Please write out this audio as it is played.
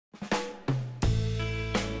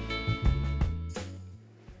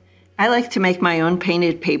I like to make my own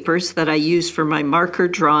painted papers that I use for my marker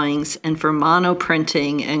drawings and for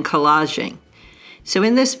monoprinting and collaging. So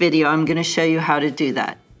in this video, I'm going to show you how to do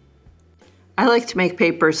that. I like to make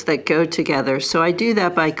papers that go together, so I do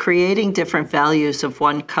that by creating different values of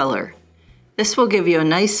one color. This will give you a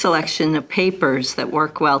nice selection of papers that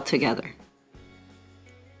work well together.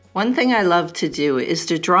 One thing I love to do is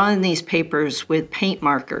to draw in these papers with paint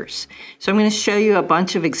markers. So I'm going to show you a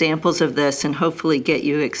bunch of examples of this and hopefully get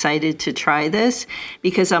you excited to try this,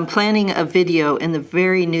 because I'm planning a video in the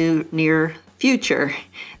very near future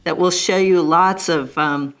that will show you lots of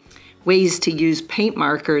ways to use paint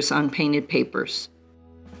markers on painted papers.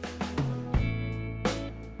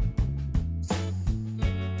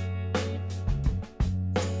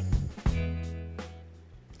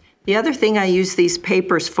 The other thing I use these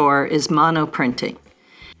papers for is monoprinting.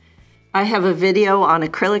 I have a video on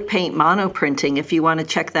acrylic paint monoprinting if you want to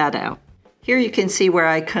check that out. Here you can see where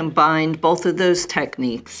I combined both of those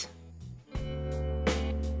techniques.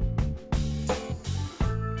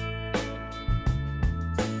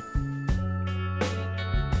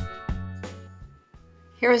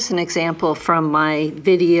 Here is an example from my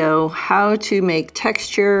video, how to make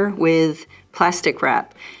texture with plastic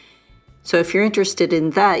wrap. So if you're interested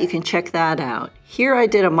in that, you can check that out. Here I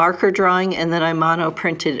did a marker drawing and then I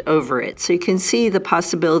monoprinted over it. So you can see the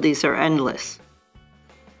possibilities are endless.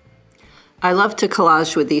 I love to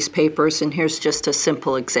collage with these papers, and here's just a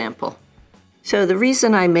simple example. So the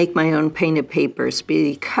reason I make my own painted papers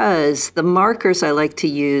because the markers I like to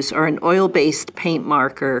use are an oil-based paint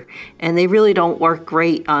marker, and they really don't work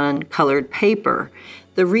great on colored paper.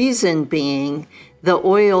 The reason being, the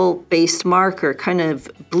oil-based marker kind of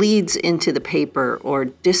bleeds into the paper or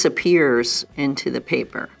disappears into the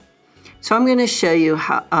paper. So I'm going to show you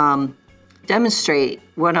how, demonstrate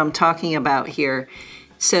what I'm talking about here.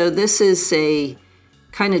 So this is a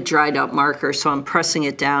kind of dried up marker, so I'm pressing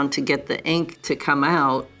it down to get the ink to come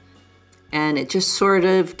out, and it just sort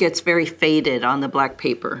of gets very faded on the black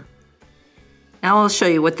paper. Now I'll show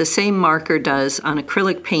you what the same marker does on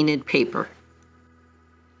acrylic painted paper.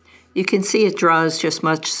 You can see it draws just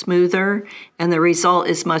much smoother, and the result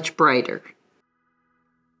is much brighter.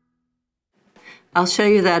 I'll show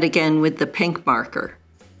you that again with the pink marker.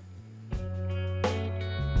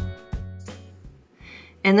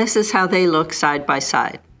 And this is how they look side by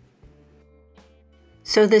side.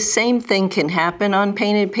 So the same thing can happen on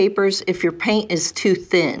painted papers if your paint is too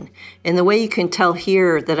thin. And the way you can tell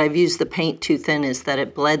here that I've used the paint too thin is that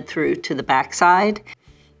it bled through to the backside.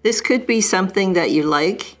 This could be something that you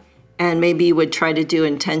like, and maybe you would try to do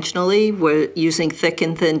intentionally with using thick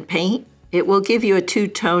and thin paint. It will give you a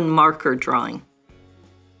two-tone marker drawing.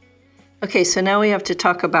 Okay, so now we have to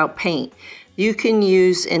talk about paint. You can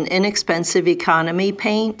use an inexpensive economy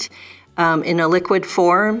paint in a liquid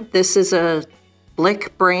form. This is a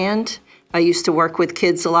Blick brand. I used to work with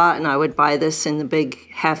kids a lot, and I would buy this in the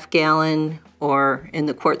big half-gallon or in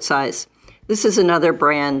the quart size. This is another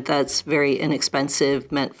brand that's very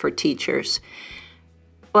inexpensive, meant for teachers.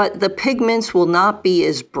 But the pigments will not be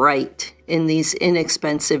as bright in these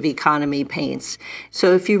inexpensive economy paints.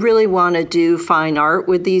 So if you really want to do fine art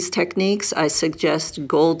with these techniques, I suggest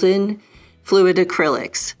golden fluid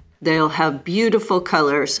acrylics. They'll have beautiful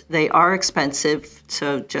colors. They are expensive,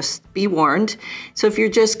 so just be warned. So if you're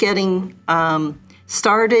just getting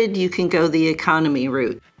started, you can go the economy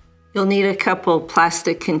route. You'll need a couple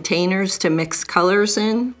plastic containers to mix colors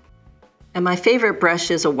in. And my favorite brush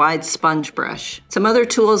is a wide sponge brush. Some other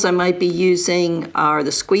tools I might be using are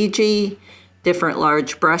the squeegee, different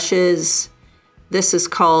large brushes. This is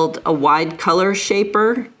called a wide color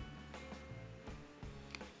shaper.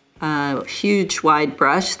 A huge wide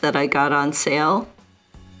brush that I got on sale.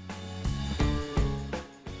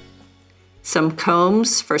 Some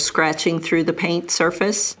combs for scratching through the paint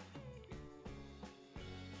surface.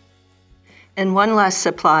 And one last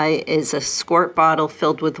supply is a squirt bottle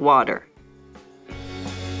filled with water.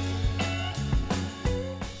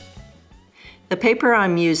 The paper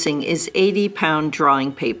I'm using is 80-pound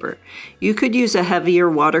drawing paper. You could use a heavier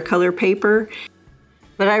watercolor paper,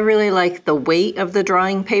 but I really like the weight of the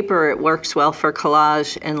drawing paper. It works well for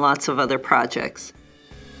collage and lots of other projects.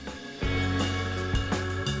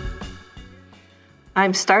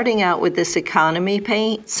 I'm starting out with this economy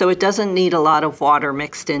paint, so it doesn't need a lot of water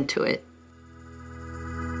mixed into it.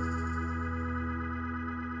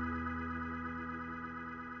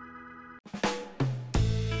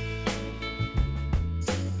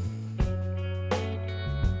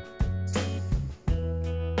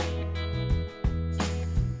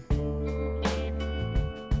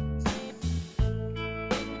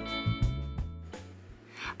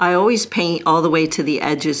 I always paint all the way to the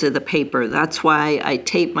edges of the paper. That's why I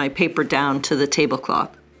tape my paper down to the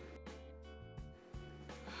tablecloth.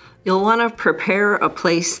 You'll want to prepare a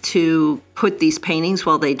place to put these paintings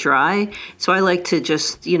while they dry. So I like to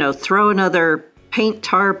just, throw another paint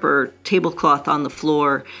tarp or tablecloth on the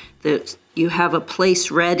floor that you have a place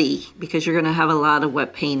ready because you're going to have a lot of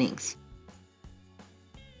wet paintings.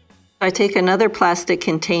 I take another plastic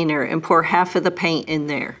container and pour half of the paint in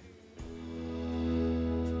there.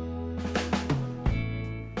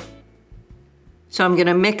 So I'm going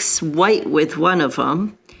to mix white with one of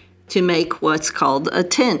them to make what's called a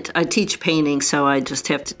tint. I teach painting, so I just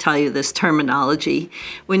have to tell you this terminology.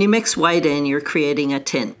 When you mix white in, you're creating a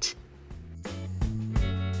tint.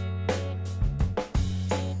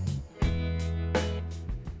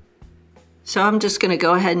 So I'm just going to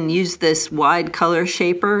go ahead and use this wide color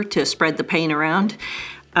shaper to spread the paint around.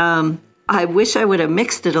 I wish I would have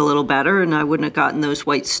mixed it a little better and I wouldn't have gotten those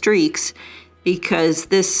white streaks, because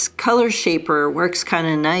this color shaper works kind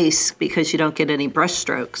of nice because you don't get any brush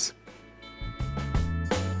strokes.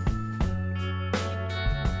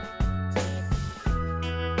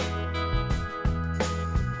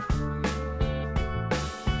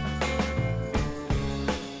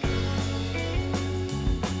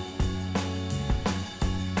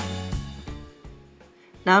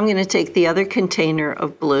 Now I'm going to take the other container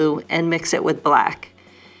of blue and mix it with black.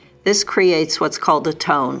 This creates what's called a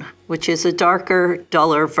tone, which is a darker,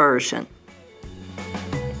 duller version.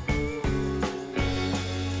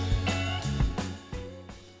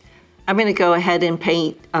 I'm going to go ahead and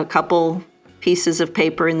paint a couple pieces of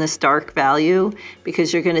paper in this dark value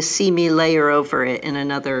because you're going to see me layer over it in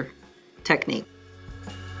another technique.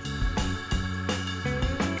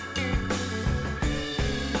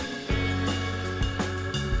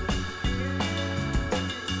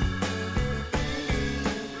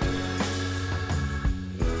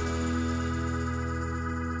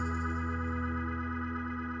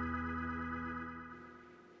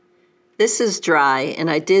 This is dry,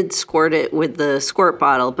 and I did squirt it with the squirt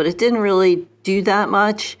bottle, but it didn't really do that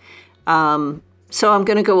much. So I'm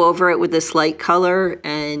going to go over it with this light color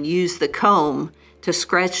and use the comb to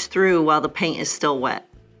scratch through while the paint is still wet.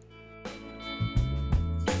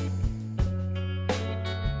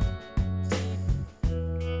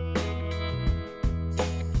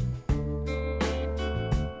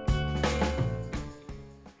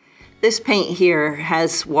 This paint here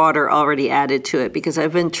has water already added to it because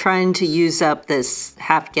I've been trying to use up this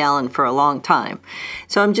half gallon for a long time.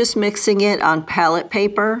 So I'm just mixing it on palette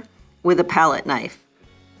paper with a palette knife.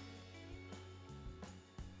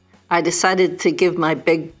 I decided to give my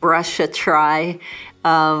big brush a try.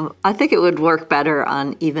 I think it would work better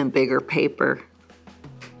on even bigger paper.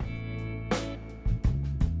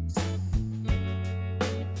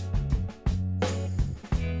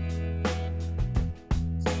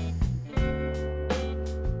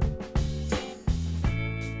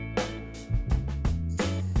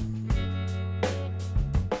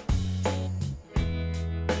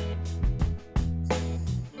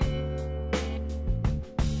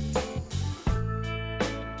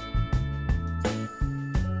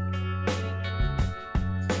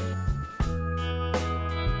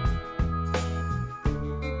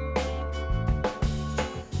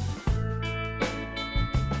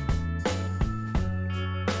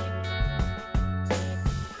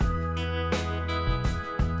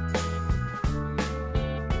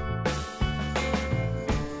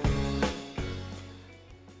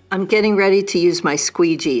 I'm getting ready to use my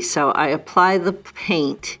squeegee, so I apply the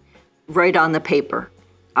paint right on the paper.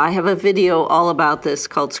 I have a video all about this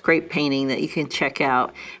called scrape painting that you can check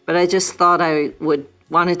out, but I just thought I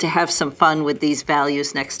wanted to have some fun with these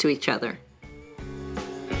values next to each other.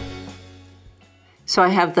 So I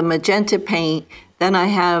have the magenta paint, then I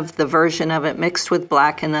have the version of it mixed with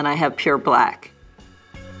black, and then I have pure black.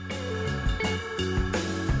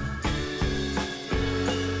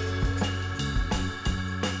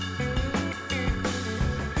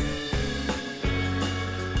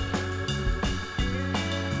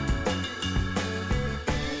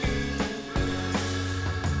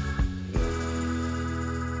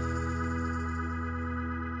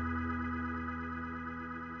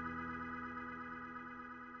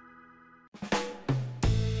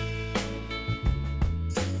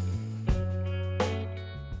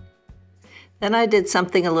 Then I did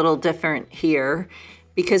something a little different here.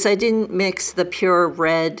 Because I didn't mix the pure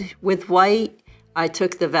red with white, I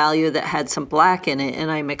took the value that had some black in it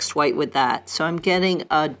and I mixed white with that. So I'm getting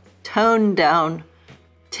a toned down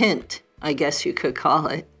tint, I guess you could call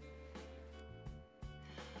it.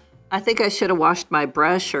 I think I should have washed my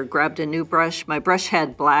brush or grabbed a new brush. My brush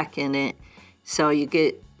had black in it, so you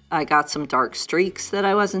get I got some dark streaks that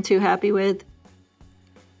I wasn't too happy with.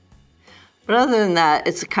 But other than that,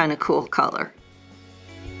 it's a kind of cool color.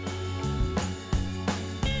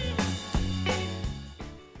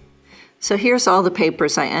 So here's all the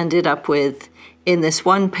papers I ended up with in this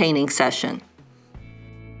one painting session.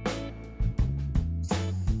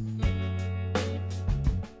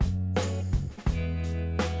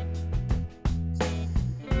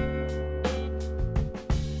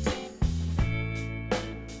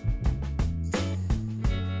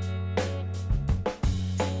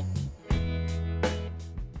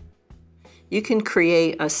 You can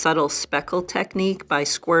create a subtle speckle technique by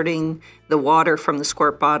squirting the water from the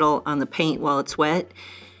squirt bottle on the paint while it's wet.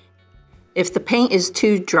 If the paint is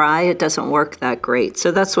too dry, it doesn't work that great.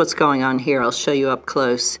 So that's what's going on here. I'll show you up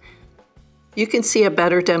close. You can see a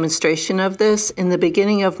better demonstration of this in the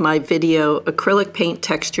beginning of my video, Acrylic Paint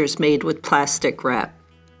Textures Made with Plastic Wrap.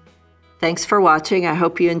 Thanks for watching. I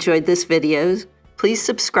hope you enjoyed this video. Please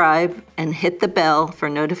subscribe and hit the bell for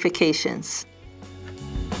notifications.